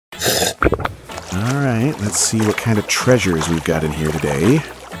All right, let's see what kind of treasures we've got in here today.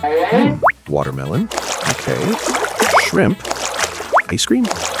 Watermelon. Okay. Shrimp. Ice cream.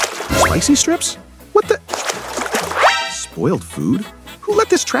 Spicy strips? What the? Spoiled food? Who let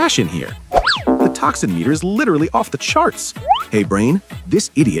this trash in here? The toxin meter is literally off the charts. Hey, brain,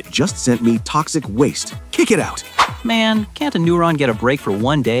 this idiot just sent me toxic waste. Kick it out. Man, can't a neuron get a break for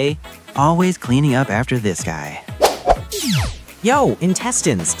one day? Always cleaning up after this guy. Yo,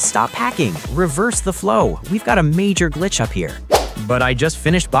 intestines, stop packing. Reverse the flow. We've got a major glitch up here. But I just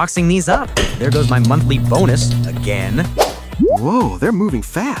finished boxing these up. There goes my monthly bonus again. Whoa, they're moving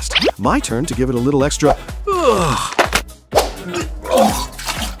fast. My turn to give it a little extra. Ugh.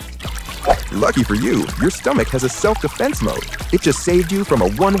 Lucky for you, your stomach has a self-defense mode. It just saved you from a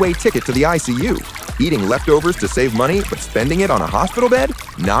one-way ticket to the ICU. Eating leftovers to save money, but spending it on a hospital bed?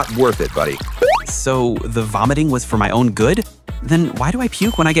 Not worth it, buddy. So the vomiting was for my own good? Then why do I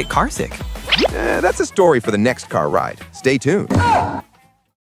puke when I get carsick? That's a story for the next car ride. Stay tuned.